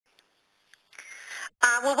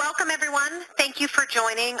Well, welcome everyone. Thank you for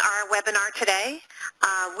joining our webinar today.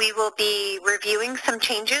 We will be reviewing some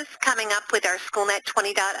changes coming up with our Schoolnet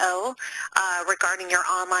 20.0 regarding your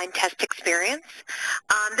online test experience.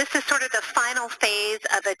 This is sort of the final phase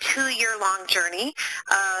of a 2-year-long journey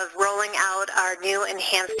of rolling out our new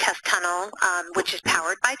enhanced test tunnel, which is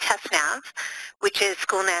powered by TestNav, which is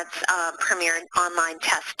Schoolnet's premier online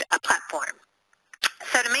test platform.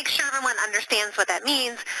 So to make sure everyone understands what that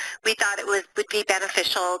means, we thought it would be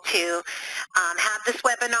beneficial to have this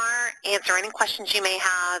webinar, answer any questions you may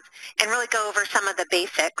have, and really go over some of the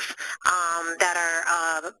basics that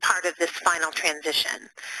are part of this final transition.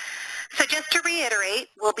 So just to reiterate,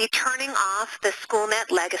 we'll be turning off the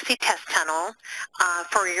Schoolnet Legacy Test Tunnel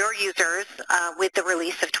for your users with the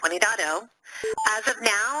release of 20.0. As of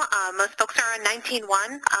now, most folks are on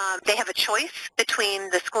 19.1. They have a choice between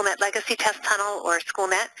the Schoolnet Legacy Test Tunnel or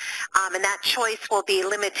Schoolnet, and that choice will be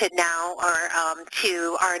limited now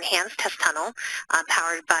to our enhanced test tunnel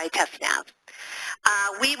powered by TestNav.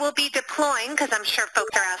 We will be deploying, because I'm sure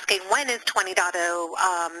folks are asking, when is 20.0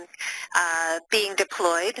 being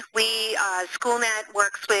deployed? Schoolnet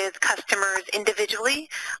works with customers individually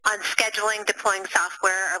on scheduling, deploying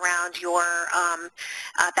software around your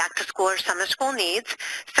back-to-school or summer school needs.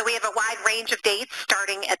 So we have a wide range of dates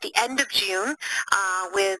starting at the end of June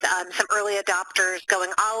with some early adopters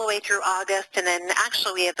going all the way through August, and then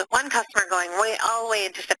actually we have one customer going all the way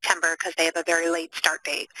into September because they have a very late start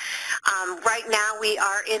date. Right now we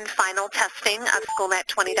are in final testing of Schoolnet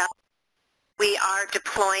 20.0. We are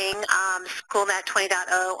deploying Schoolnet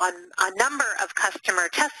 20.0 on a number of customer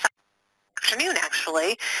tests this afternoon,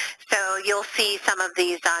 actually. So you'll see some of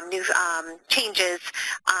these new changes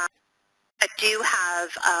that do have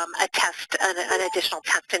an additional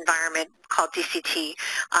test environment called DCT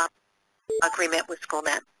agreement with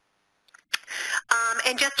Schoolnet.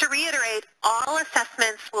 And just to reiterate, all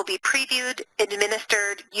assessments will be previewed,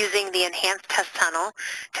 administered using the enhanced test tunnel,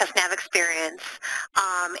 TestNav experience,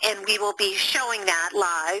 and we will be showing that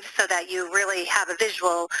live so that you really have a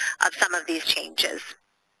visual of some of these changes.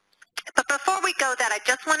 But before we go that, I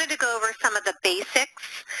just wanted to go over some of the basics,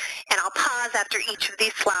 and I'll pause after each of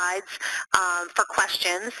these slides for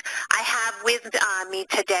questions. I have with me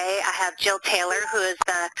today, I have Jill Taylor, who is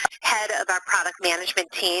the head of our product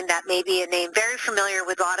management team. That may be a name very familiar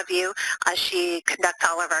with a lot of you. She conducts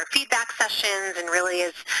all of our feedback sessions and really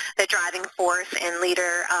is the driving force and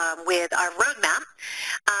leader with our roadmap.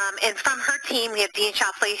 And from her team, we have Dean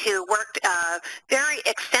Shoffley, who worked very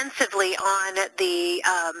extensively on the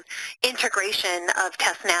integration of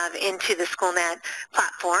TestNav into the Schoolnet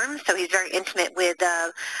platform. So he's very intimate with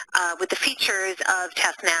the features of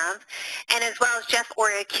TestNav. And as well as Jeff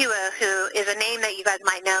Oriakua, who is a name that you guys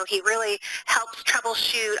might know. He really helps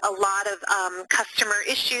troubleshoot a lot of customer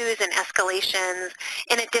issues and escalations,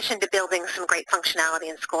 in addition to building some great functionality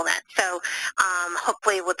in Schoolnet. So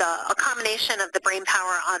hopefully with a combination of the brain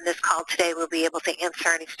power on this call today, we'll be able to answer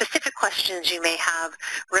any specific questions you may have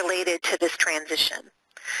related to this transition.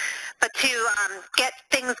 But to get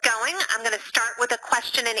things going, I'm going to start with a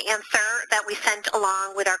question and answer that we sent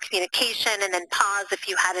along with our communication, and then pause if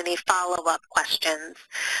you had any follow-up questions.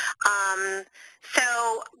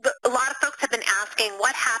 So a lot of folks have been asking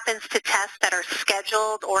what happens to tests that are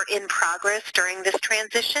scheduled or in progress during this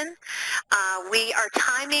transition. We are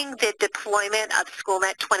timing the deployment of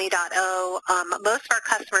Schoolnet 20.0. Most of our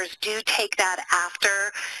customers do take that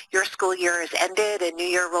after your school year is ended and New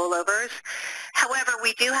Year rollovers. However,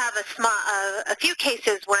 we do have a few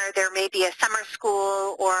cases where there may be a summer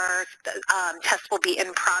school or tests will be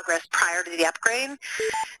in progress prior to the upgrade.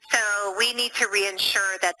 So we need to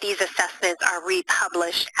reinsure that these assessments are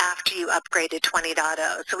republished after you upgrade to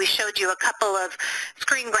 20.0. So we showed you a couple of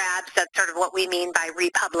screen grabs. That's sort of what we mean by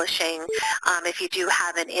republishing if you do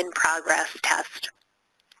have an in-progress test.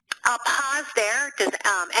 I'll pause there. Does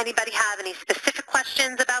anybody have any specific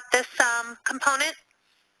questions about this component?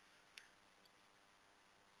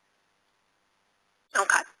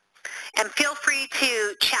 Okay. And feel free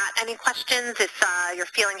to chat any questions if you're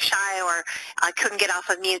feeling shy or couldn't get off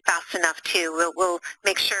of mute fast enough too. We'll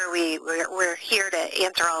make sure we're here to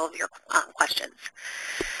answer all of your questions.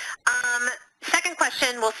 Second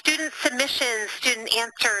question, will student submissions, student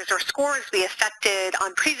answers, or scores be affected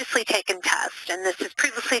on previously taken tests? And this is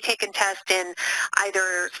previously taken test in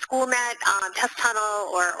either Schoolnet, Test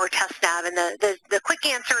Tunnel, or TestNav. And the quick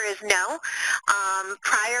answer is no.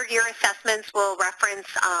 Prior year assessments will reference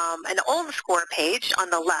an old score page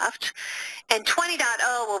on the left, and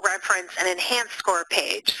 20.0 will reference an enhanced score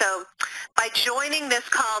page. So by joining this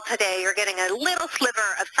call today, you're getting a little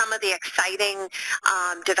sliver of some of the exciting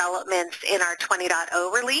developments in our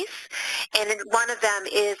 20.0 release. and one of them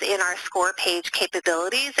is in our score page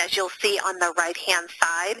capabilities. As you'll see on the right-hand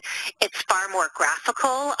side, it's far more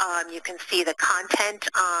graphical. You can see the content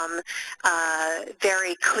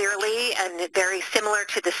very clearly and very similar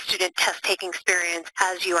to the student test-taking experience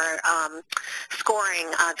as you are scoring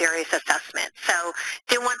various assessments. So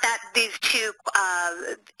didn't want these two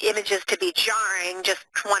images to be jarring, just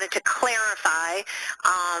wanted to clarify.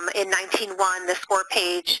 In 19.1, the score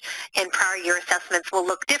page and prior year assessments will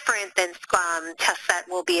look different than tests that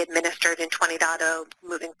will be administered in 20.0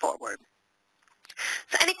 moving forward.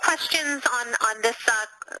 So any questions on this,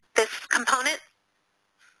 this component?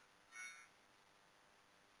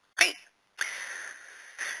 Great.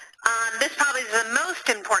 This probably is the most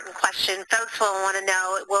important question. Folks will want to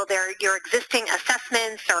know, will your existing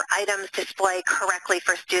assessments or items display correctly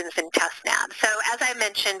for students in TestNav? So as I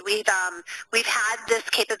mentioned, we've had this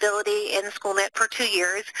capability in Schoolnet for 2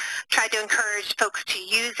 years, tried to encourage folks to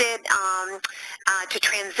use it, to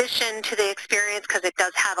transition to the experience because it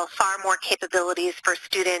does have a far more capabilities for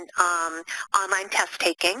student online test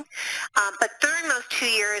taking. But during those 2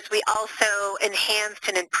 years, we also enhanced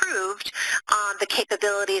and improved the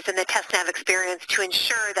capabilities in the TestNav experience to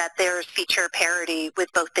ensure that there's feature parity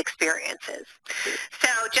with both experiences. So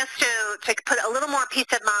just to put a little more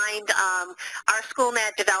peace of mind, our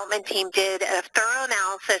Schoolnet development team did a thorough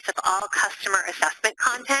analysis of all customer assessment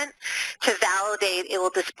content to validate it will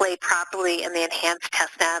display properly in the enhanced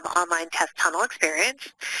TestNav online test tunnel experience.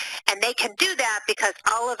 And they can do that because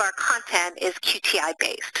all of our content is QTI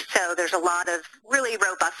based. So there's a lot of really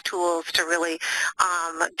robust tools to really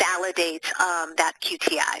validate that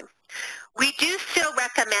QTI. We do still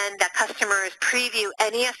recommend that customers preview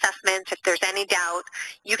any assessments. If there's any doubt,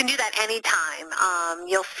 you can do that anytime.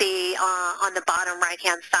 You'll see on the bottom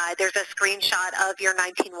right-hand side, there's a screenshot of your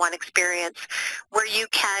 19.1 experience where you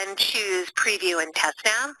can choose preview and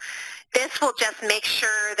TestNav. This will just make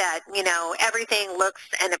sure that, you know, everything looks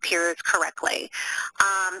and appears correctly.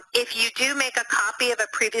 If you do make a copy of a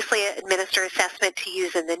previously administered assessment to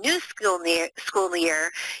use in the new school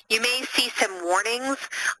year, you may see some warnings.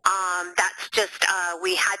 That's just,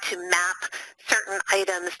 we had to map certain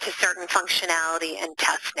items to certain functionality in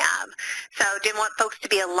TestNav. So didn't want folks to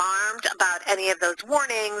be alarmed about any of those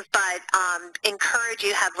warnings, but encourage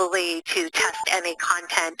you heavily to test any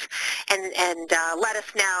content and let us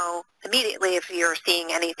know immediately if you're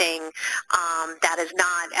seeing anything that is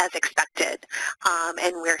not as expected,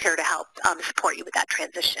 and we're here to help support you with that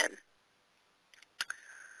transition.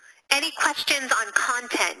 Any questions on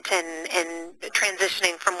content and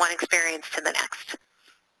transitioning from one experience to the next?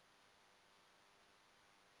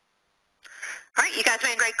 All right, you guys are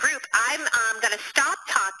in a great group. I'm going to stop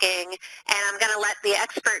talking, and I'm going to let the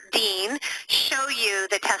expert Dean show you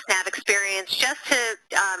the TestNav experience just to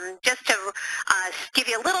give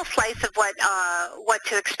you a little slice of what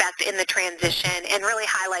to expect in the transition and really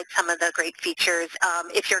highlight some of the great features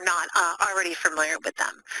if you're not already familiar with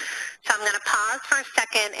them. So I'm going to pause for a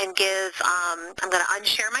second and I'm going to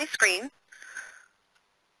unshare my screen,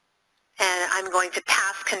 and I'm going to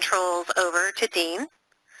pass controls over to Dean.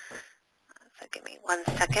 So give me 1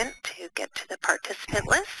 second to get to the participant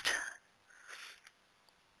list.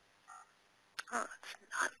 Oh, it's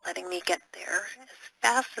not letting me get there as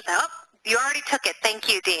fast as I... Oh, you already took it.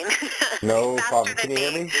 Thank you, Dean. No problem. Can you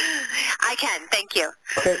hear me? I can. Thank you.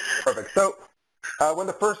 Okay, perfect. So one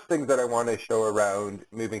of the first things that I want to show around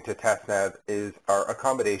moving to TestNav is our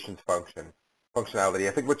accommodations functionality.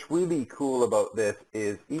 I think what's really cool about this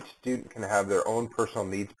is each student can have their own personal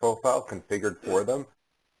needs profile configured for them,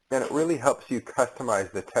 and it really helps you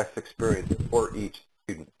customize the test experience for each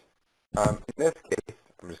student. In this case,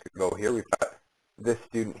 I'm just going to go here. We've got this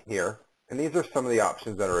student here, and these are some of the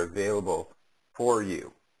options that are available for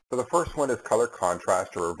you. So the first one is color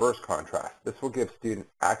contrast or reverse contrast. This will give students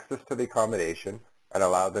access to the accommodation and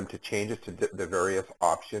allow them to change it to the various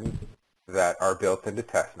options that are built into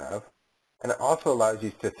TestNav. And it also allows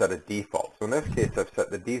you to set a default. So in this case, I've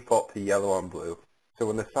set the default to yellow and blue. So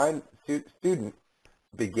when the student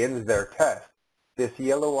begins their test, this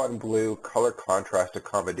yellow on blue color contrast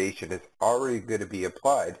accommodation is already going to be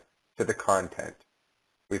applied to the content.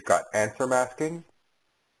 We've got answer masking,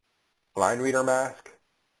 line reader mask,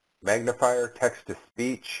 magnifier,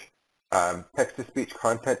 text-to-speech. Text-to-speech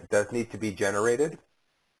content does need to be generated,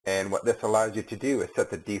 and what this allows you to do is set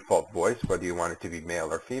the default voice, whether you want it to be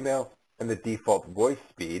male or female, and the default voice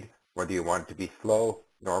speed, whether you want it to be slow,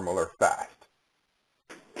 normal, or fast.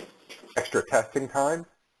 Extra testing time.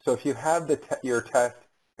 So if you have your test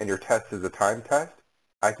and your test is a time test,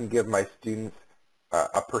 I can give my students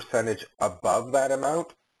a percentage above that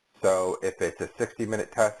amount. So if it's a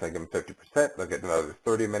 60-minute test, I give them 50%, they'll get another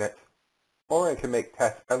 30 minutes. or I can make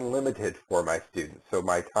tests unlimited for my students. So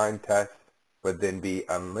my time tests would then be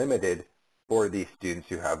unlimited for these students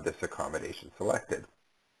who have this accommodation selected.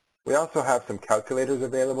 We also have some calculators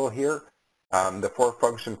available here. The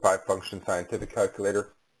 4-function, 5-function scientific calculator.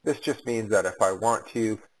 This just means that if I want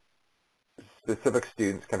to, specific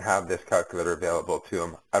students can have this calculator available to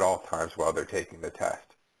them at all times while they're taking the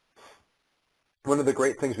test. One of the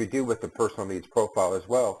great things we do with the personal needs profile as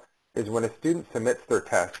well is when a student submits their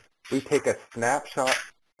test, we take a snapshot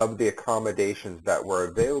of the accommodations that were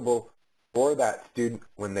available for that student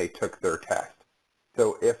when they took their test.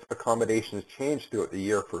 So if accommodations change throughout the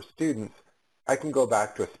year for students, I can go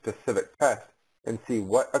back to a specific test and see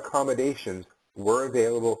what accommodations were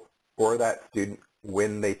available for that student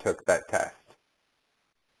when they took that test.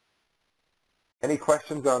 Any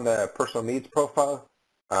questions on the personal needs profile?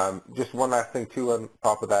 Just one last thing too on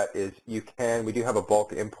top of that is we do have a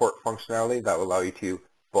bulk import functionality that will allow you to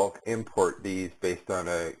bulk import these based on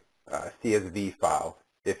a CSV file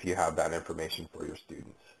if you have that information for your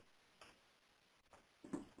students.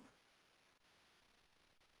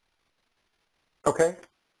 Okay,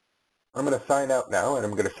 I'm going to sign out now and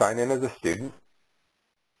I'm going to sign in as a student.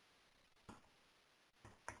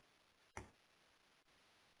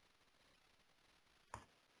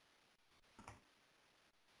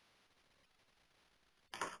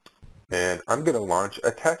 And I'm going to launch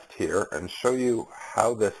a test here and show you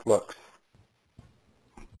how this looks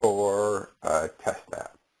for TestNav.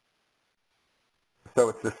 So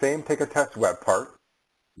it's the same take a test web part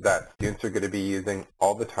that students are going to be using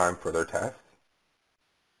all the time for their tests.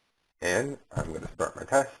 And I'm going to start my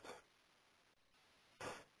test.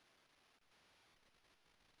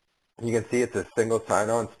 You can see it's a single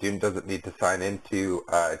sign-on. Student doesn't need to sign into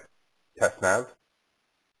TestNav.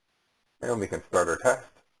 And we can start our test.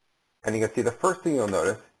 And you can see the first thing you'll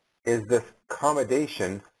notice is this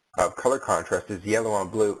accommodation of color contrast is yellow on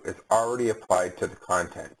blue is already applied to the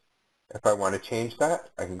content. If I want to change that,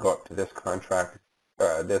 I can go up to this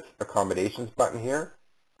this accommodations button here,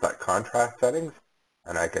 select contrast settings,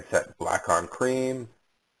 and I could set black on cream,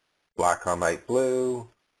 black on light blue,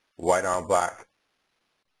 white on black.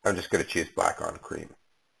 I'm just going to choose black on cream.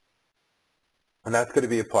 And that's going to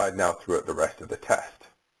be applied now throughout the rest of the test.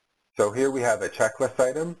 So here we have a checklist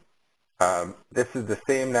item. This is the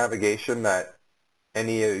same navigation that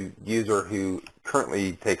any user who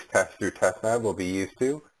currently takes tests through TestNav will be used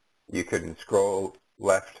to. You can scroll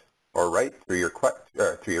left or right through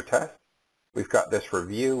your test. We've got this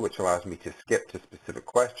review, which allows me to skip to specific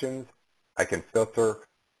questions. I can filter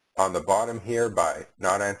on the bottom here by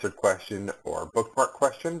not answered question or bookmark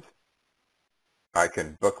questions. I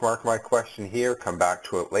can bookmark my question here, come back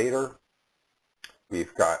to it later.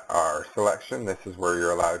 We've got our selection. This is where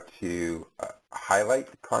you're allowed to highlight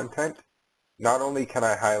content. Not only can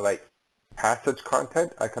I highlight passage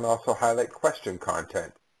content, I can also highlight question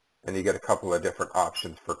content. And you get a couple of different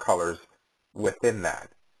options for colors within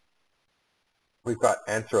that. We've got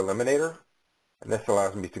Answer Eliminator, and this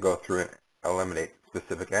allows me to go through and eliminate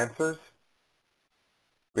specific answers.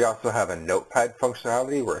 We also have a notepad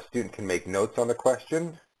functionality where a student can make notes on the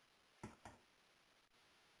question.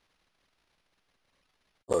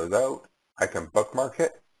 Close out. I can bookmark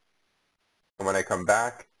it. And when I come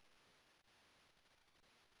back,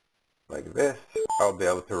 like this, I'll be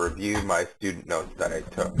able to review my student notes that I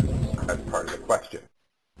took as part of the question.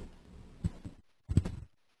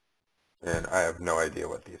 And I have no idea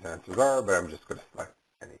what these answers are, but I'm just going to select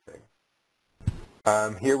anything.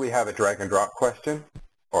 Here we have a drag and drop question,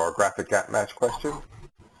 or graphic gap match question,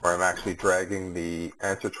 where I'm actually dragging the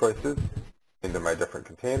answer choices into my different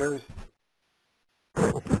containers.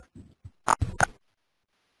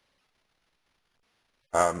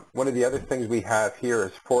 One of the other things we have here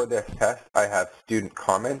is for this test, I have student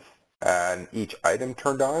comments and each item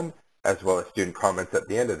turned on, as well as student comments at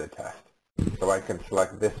the end of the test. So I can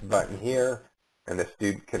select this button here, and the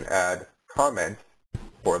student can add comments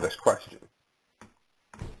for this question.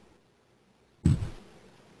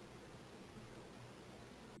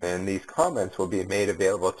 And these comments will be made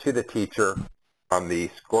available to the teacher on the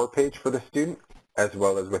score page for the student, as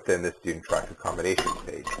well as within the student track accommodations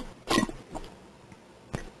page.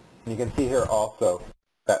 You can see here also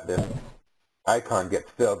that this icon gets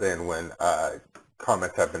filled in when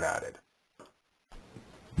comments have been added.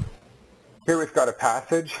 Here we've got a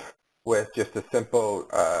passage with just a simple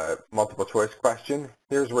multiple choice question.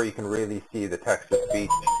 Here's where you can really see the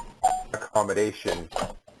text-to-speech accommodation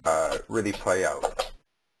really play out.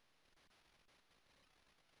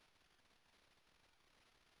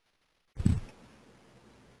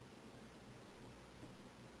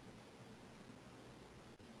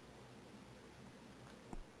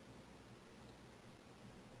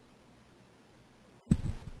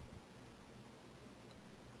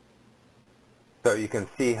 So you can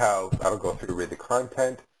see how that'll go through read the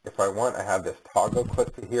content. If I want, I have this toggle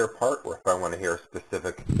click to hear part, or if I want to hear a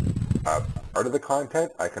specific part of the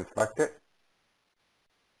content, I can select it.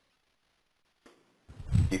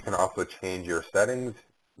 You can also change your settings.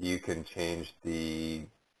 You can change to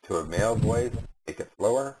a male voice, make it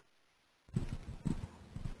slower.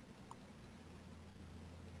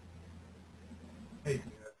 Hey,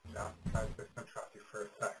 John, I'm just going to interrupt you for a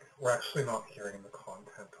second. We're actually not hearing the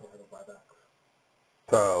content over the WebEx.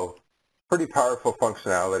 So pretty powerful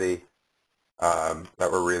functionality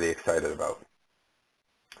that we're really excited about.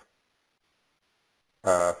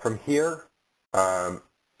 From here,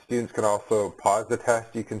 students can also pause the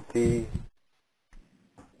test, you can see,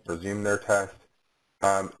 resume their test.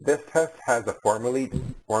 This test has a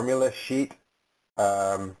formula sheet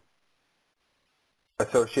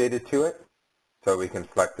associated to it, so we can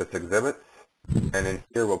select this exhibits, and in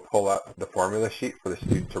here we'll pull up the formula sheet for the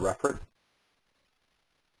student to reference.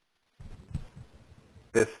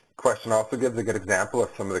 This question also gives a good example of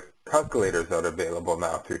some of the calculators that are available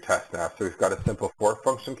now through TestNav. So we've got a simple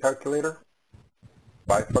 4-function calculator,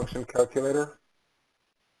 5-function calculator,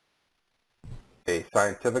 a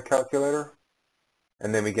scientific calculator,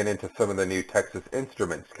 and then we get into some of the new Texas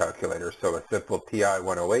Instruments calculators. So a simple TI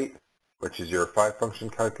 108, which is your 5-function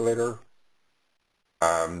calculator,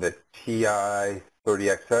 the TI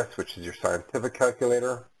 30XS, which is your scientific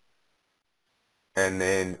calculator, and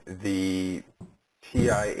then the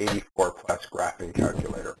TI 84 Plus graphing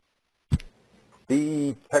calculator.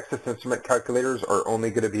 The Texas Instrument calculators are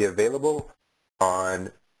only going to be available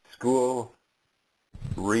on school,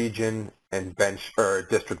 region, and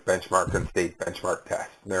district benchmark and state benchmark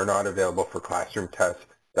tests. They're not available for classroom tests.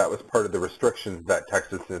 That was part of the restrictions that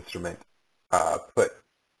Texas Instrument put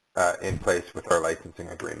in place with our licensing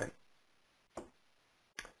agreement.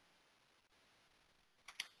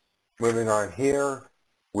 Moving on here,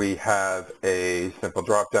 we have a simple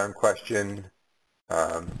drop-down question,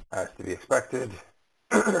 as to be expected.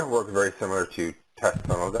 Works very similar to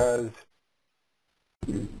TestNav does.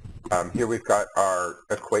 Here we've got our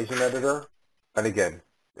equation editor, and again,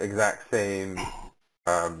 exact same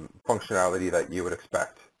functionality that you would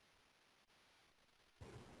expect.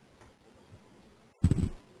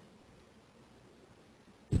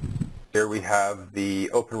 Here we have the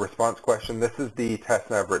open response question. This is the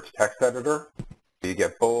TestNav rich text editor. You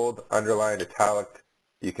get bold, underlined, italic.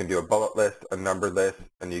 You can do a bullet list, a numbered list,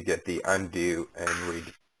 and you get the undo and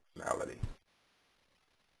redo functionality.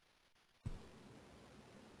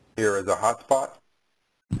 Here is a hotspot.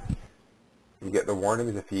 You get the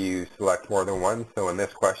warnings if you select more than one. So in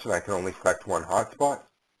this question, I can only select one hotspot.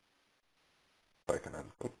 So I can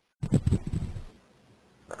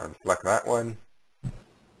unselect that one.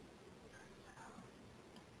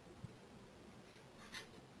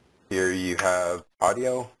 Here you have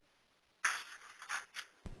audio.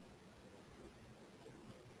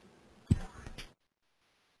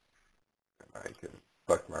 I can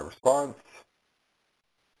select my response.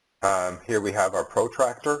 Here we have our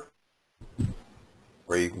protractor,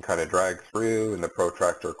 where you can kind of drag through. In the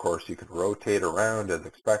protractor, of course, you can rotate around as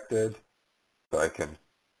expected. So I can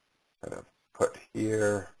kind of put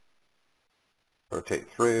here, rotate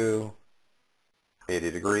through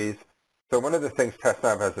 80 degrees. So one of the things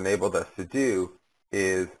TestNav has enabled us to do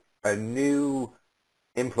is a new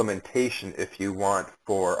implementation, if you want,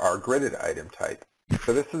 for our gridded item type.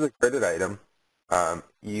 So this is a gridded item.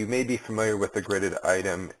 You may be familiar with the gridded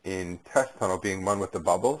item in TestNav being one with the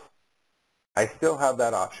bubbles. I still have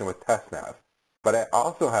that option with TestNav, but I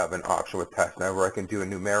also have an option with TestNav where I can do a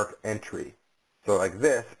numeric entry. So like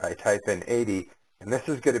this, I type in 80, and this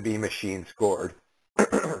is going to be machine scored,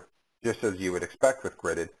 just as you would expect with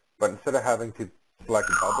gridded. But instead of having to select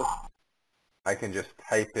bubbles, I can just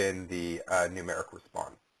type in the numeric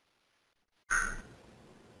response.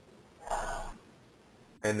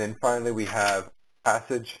 And then finally we have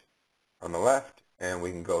passage on the left, and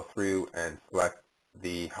we can go through and select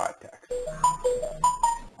the hot text.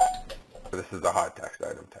 So this is the hot text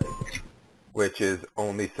item type, which is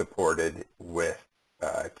only supported with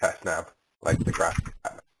TestNav, like the graphic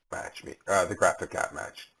gap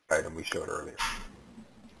match item we showed earlier.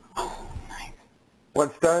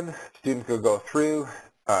 Once done, students will go through.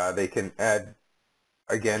 They can add,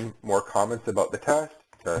 again, more comments about the test.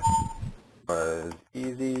 Test was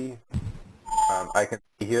easy. I can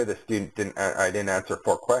see here the student I didn't answer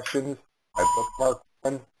 4 questions. I bookmarked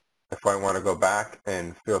one. If I want to go back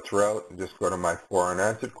and filter out and just go to my 4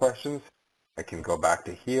 unanswered questions, I can go back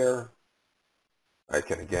to here. I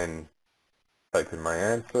can again type in my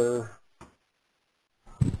answer.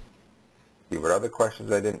 See what other questions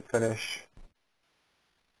I didn't finish.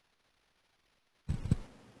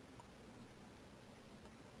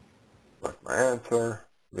 my answer,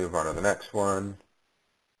 move on to the next one,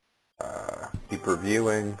 keep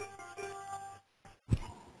reviewing.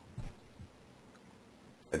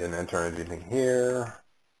 I didn't enter anything here,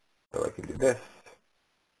 so I can do this.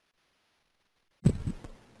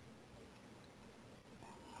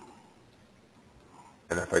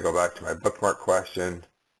 And if I go back to my bookmark question,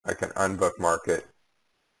 I can unbookmark it,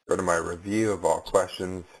 go to my review of all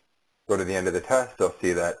questions, go to the end of the test, I'll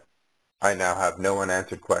see that I now have no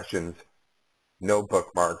unanswered questions, no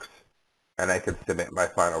bookmarks, and I can submit my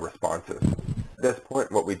final responses. At this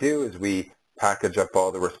point, what we do is we package up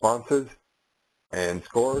all the responses and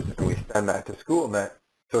scores, and we send that to Schoolnet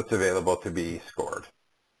so it's available to be scored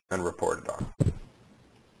and reported on.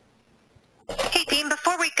 Hey, Dean,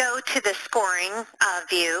 before we go to the scoring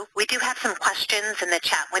view, we do have some questions in the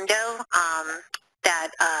chat window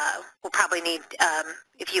that we'll probably need,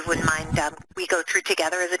 if you wouldn't mind, we go through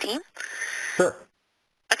together as a team. Sure.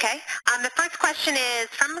 Okay. The first question is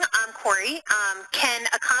from Corey. Can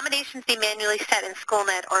accommodations be manually set in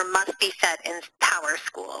Schoolnet or must be set in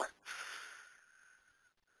PowerSchool?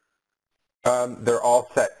 They're all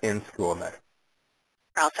set in Schoolnet.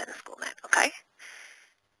 They're all set in Schoolnet, okay.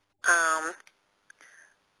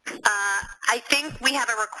 I think we have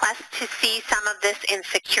a request to see some of this in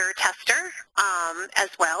Secure Tester as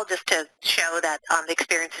well, just to show that the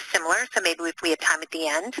experience is similar, so maybe if we have time at the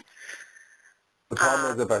end. The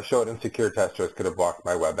problem is if I show it in Secure Tester, it's going to block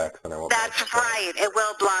my WebEx, and I won't. That's right. It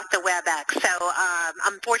will block the WebEx. So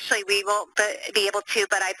unfortunately, we won't be able to,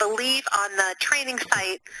 but I believe on the training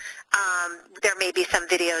site, there may be some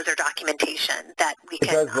videos or documentation that we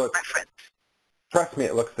can reference. Trust me,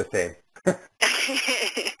 it looks the same. And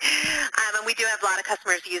we do have a lot of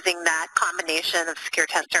customers using that combination of Secure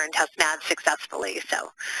Tester and TestNav successfully.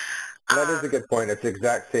 So that is a good point. It's the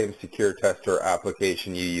exact same Secure Tester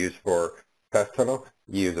application you use for Test Tunnel.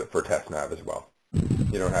 You use it for TestNav as well.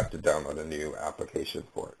 You don't have to download a new application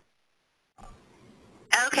for it.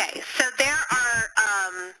 Okay, so there are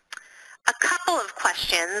a couple of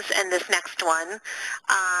questions in this next one.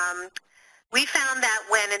 We found that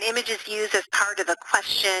when an image is used as part of a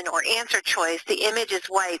question or answer choice, the image is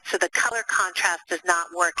white, so the color contrast does not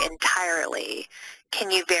work entirely.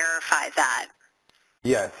 Can you verify that?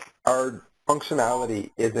 Yes. Our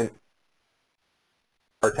functionality isn't,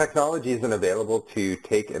 our technology isn't available to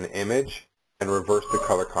take an image and reverse the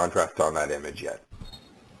color contrast on that image yet.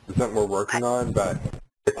 It's something we're working on, but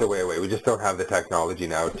it's a way away. We just don't have the technology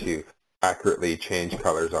now to accurately change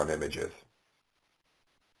colors on images.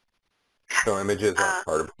 So images aren't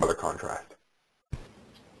part of color contrast.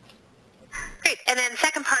 Great. And then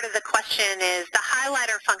second part of the question is the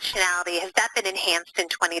highlighter functionality. Has that been enhanced in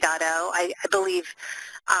 20.0? I believe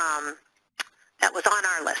that was on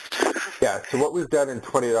our list. Yeah. So what we've done in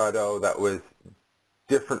 20.0 that was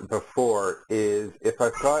different before is if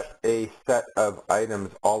I've got a set of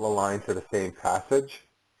items all aligned to the same passage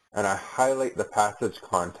and I highlight the passage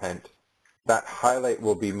content, that highlight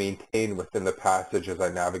will be maintained within the passage as I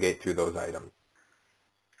navigate through those items.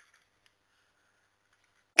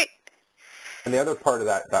 And the other part of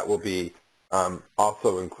that will be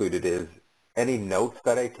also included is any notes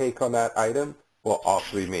that I take on that item will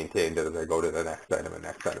also be maintained as I go to the next item and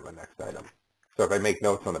next item and next item. So if I make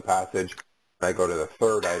notes on the passage and I go to the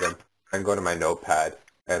third item, I can go to my notepad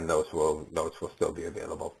and those notes will still be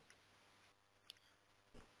available.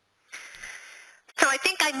 So I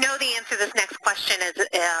think I know the answer to this next question,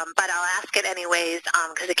 but I'll ask it anyways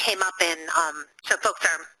because it came up in, so folks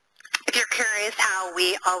are, if you're curious how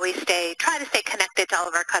we always try to stay connected to all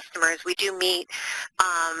of our customers, we do meet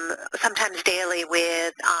sometimes daily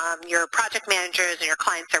with your project managers and your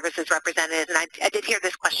client services representatives, and I did hear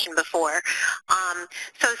this question before.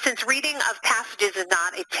 So since reading of passages is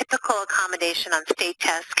not a typical accommodation on state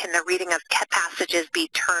tests, can the reading of passages be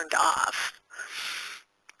turned off?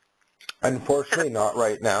 Unfortunately, not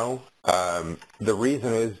right now. The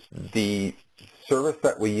reason is the service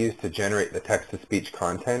that we use to generate the text-to-speech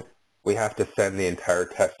content, we have to send the entire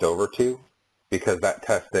test over to, because that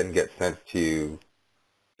test then gets sent to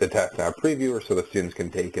the TestNav previewer so the students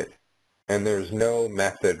can take it. And there's no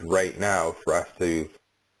method right now for us to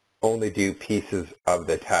only do pieces of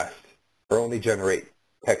the test or only generate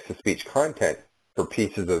text-to-speech content for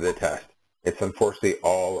pieces of the test. It's unfortunately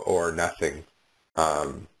all or nothing.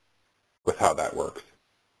 With how that works.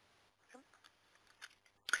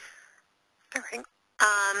 All right.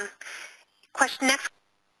 Question next.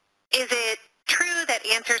 Is it true that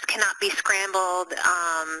answers cannot be scrambled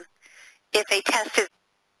if a test is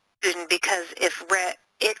student because if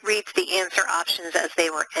it reads the answer options as they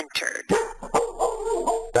were entered.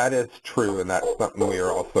 That is true, and that's something we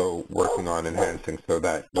are also working on enhancing so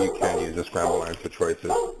that you can use the scramble answer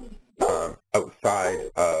choices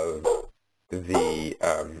outside of the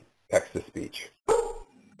text-to-speech.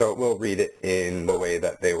 So it will read it in the way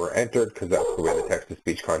that they were entered because that's the way the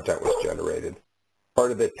text-to-speech content was generated.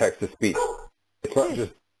 Part of the text-to-speech, it's not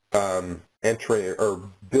just entering or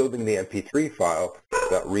building the MP3 file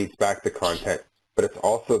that reads back the content, but it's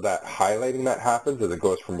also that highlighting that happens as it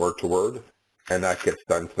goes from word to word, and that gets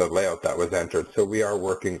done to the layout that was entered. So we are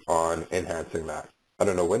working on enhancing that. I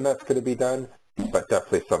don't know when that's going to be done, but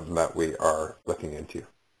definitely something that we are looking into.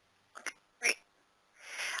 Great.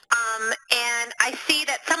 And I see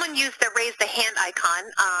that someone used the raise the hand icon.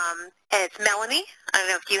 It's Melanie. I don't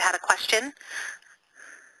know if you had a question,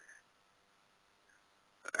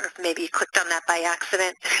 or if maybe you clicked on that by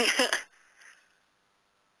accident.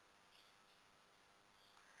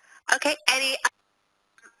 Okay, any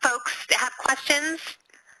folks have questions?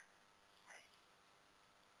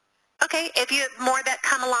 Okay, if you have more that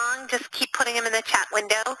come along, just keep putting them in the chat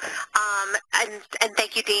window. And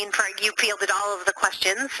thank you, Dean, for you fielded all of the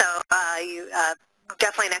questions, so you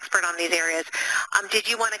definitely an expert on these areas. Did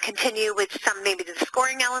you want to continue with some, maybe the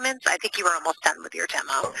scoring elements? I think you were almost done with your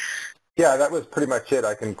demo. Yeah, that was pretty much it.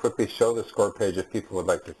 I can quickly show the score page if people would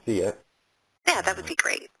like to see it. Yeah, that would be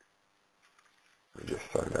great. Let me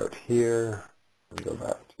just sign out here and go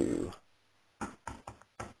back to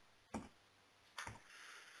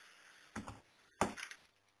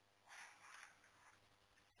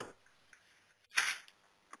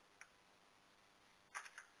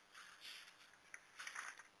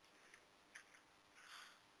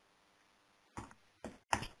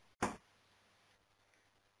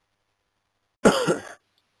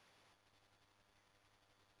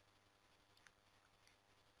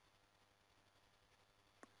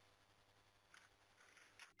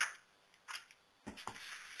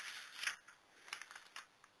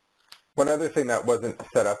one other thing that wasn't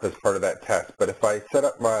set up as part of that test, but if I set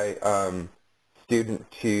up my student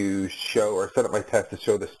to show, or set up my test to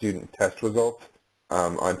show the student test results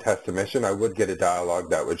on test submission, I would get a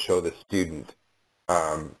dialog that would show the student's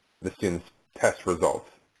test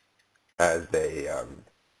results as they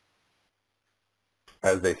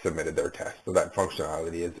submitted their test. So that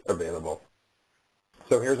functionality is available.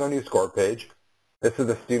 So here's our new score page. This is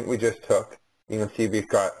the student we just took. You can see we've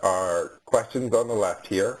got our questions on the left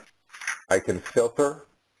here. I can filter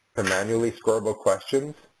to manually scoreable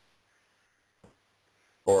questions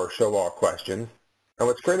or show all questions. And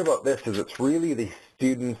what's great about this is it's really the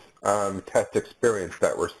student's test experience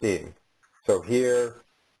that we're seeing. So here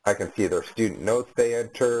I can see their student notes they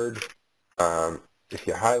entered. If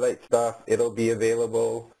you highlight stuff, it'll be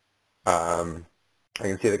available. I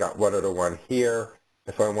can see they got 1 out of 1 here.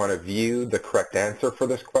 If I want to view the correct answer for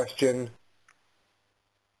this question,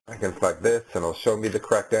 I can select this and it'll show me the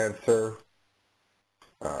correct answer.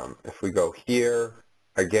 If we go here,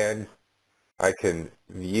 again, I can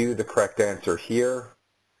view the correct answer here.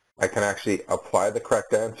 I can actually apply the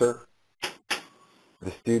correct answer.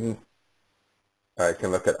 The student, I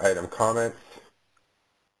can look at item comments.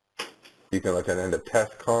 You can look at end of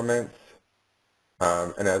test comments.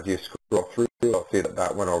 And as you scroll through, you'll see that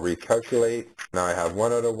that one will recalculate. Now I have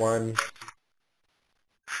 1 out of 1.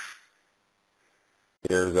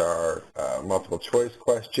 Here's our multiple choice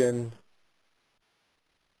question.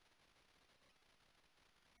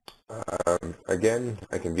 Again,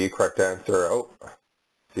 I can view correct answer. Oh,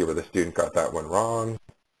 see where the student got that one wrong.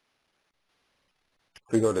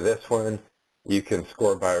 If we go to this one, you can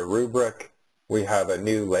score by a rubric. We have a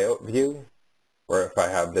new layout view where if I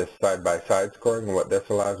have this side-by-side scoring, and what this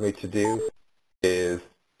allows me to do is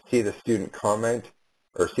see the student comment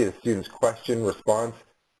or see the student's question response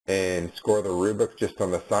and score the rubric just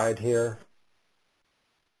on the side here.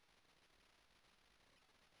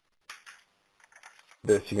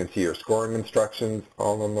 This, you can see your scoring instructions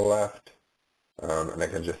all on the left, and I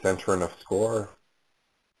can just enter in a score.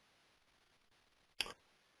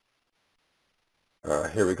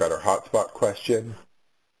 Here we got our hotspot question.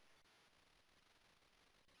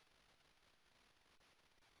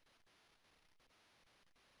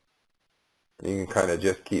 You can kind of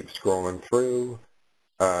just keep scrolling through.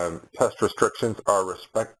 Test restrictions are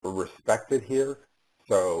respected here.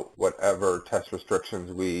 So whatever test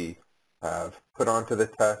restrictions we have put onto the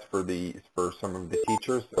test for some of the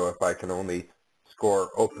teachers. So if I can only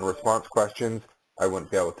score open response questions, I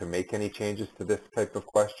wouldn't be able to make any changes to this type of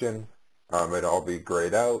question. It'd all be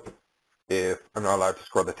grayed out. If I'm not allowed to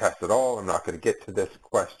score the test at all, I'm not going to get to this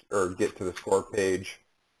question or get to the score page.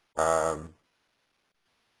 Let's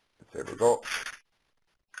say results.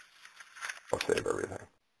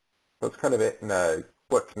 kind of it in a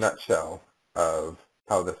quick nutshell of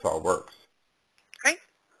how this all works. Great.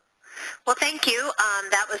 Well, thank you.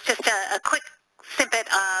 That was just a quick snippet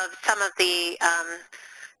of some of the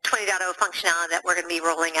 20.0 functionality that we're going to be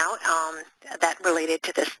rolling out that related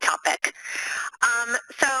to this topic. I'll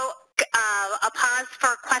pause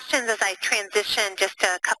for questions as I transition just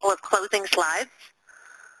a couple of closing slides.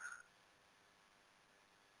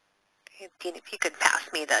 Okay, Dean, if you could pass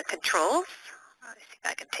me the controls. Let me see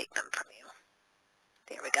if I can take them from you.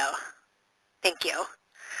 There we go. Thank you.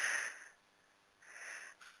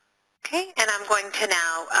 Okay, and I'm going to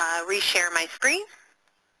now reshare my screen.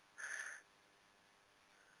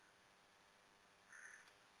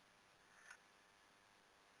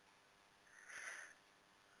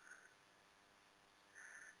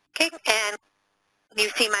 Okay, and you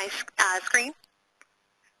see my screen?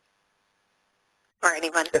 Or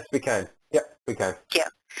anyone? Yes, we can. Yeah, we can. Yeah.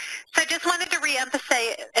 So I just wanted to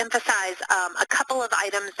emphasize a couple of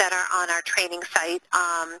items that are on our training site.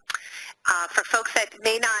 For folks that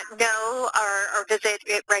may not know or visit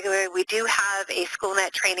it regularly, we do have a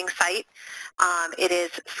Schoolnet training site. It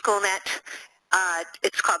is Schoolnet.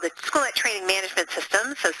 It's called the Schoolnet Training Management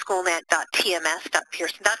System, so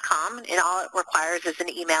schoolnet.tms.pearson.com, and all it requires is an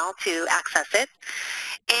email to access it.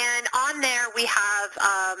 And on there we have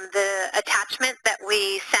the attachment that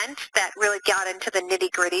we sent that really got into the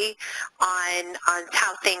nitty-gritty on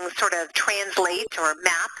how things sort of translate or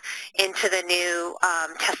map into the new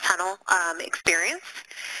test tunnel experience.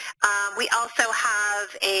 We also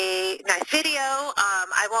have a nice video.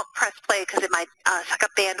 I won't press play because it might suck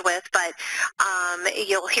up bandwidth, but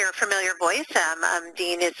you'll hear a familiar voice.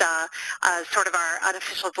 Dean is sort of our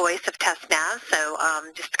unofficial voice of TestNav, so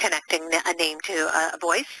just connecting a name to a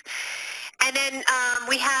voice. And then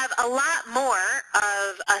we have a lot more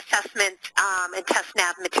of assessment and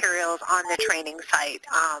TestNav materials on the training site.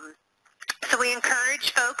 So we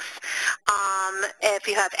encourage folks, if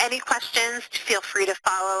you have any questions, feel free to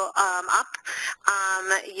follow up.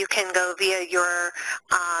 You can go via your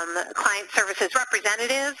client services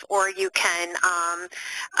representative, or you can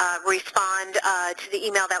respond to the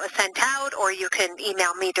email that was sent out, or you can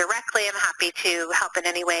email me directly. I'm happy to help in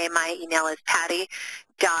any way. My email is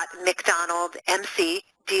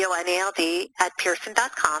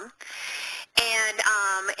patty.mcdonald@pearson.com. And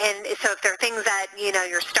so if there are things that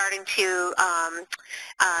you're starting to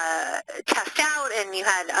test out, and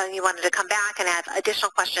you wanted to come back and have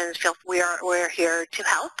additional questions, we're here to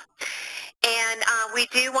help. And we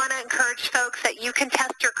do want to encourage folks that you can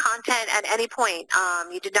test your content at any point.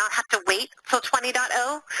 You do not have to wait till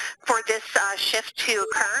 20.0 for this shift to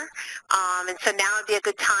occur. And so now would be a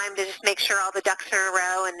good time to just make sure all the ducks are in a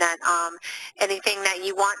row, and that anything that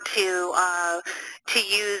you want to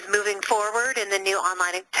use moving forward in the new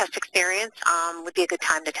online test experience would be a good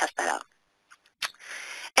time to test that out.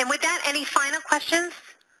 And with that, any final questions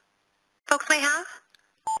folks may have?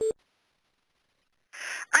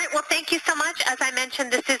 All right, well, thank you so much. As I mentioned,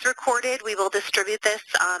 this is recorded. We will distribute this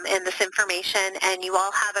and this information, and you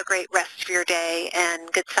all have a great rest of your day, and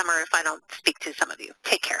good summer if I don't speak to some of you.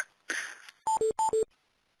 Take care.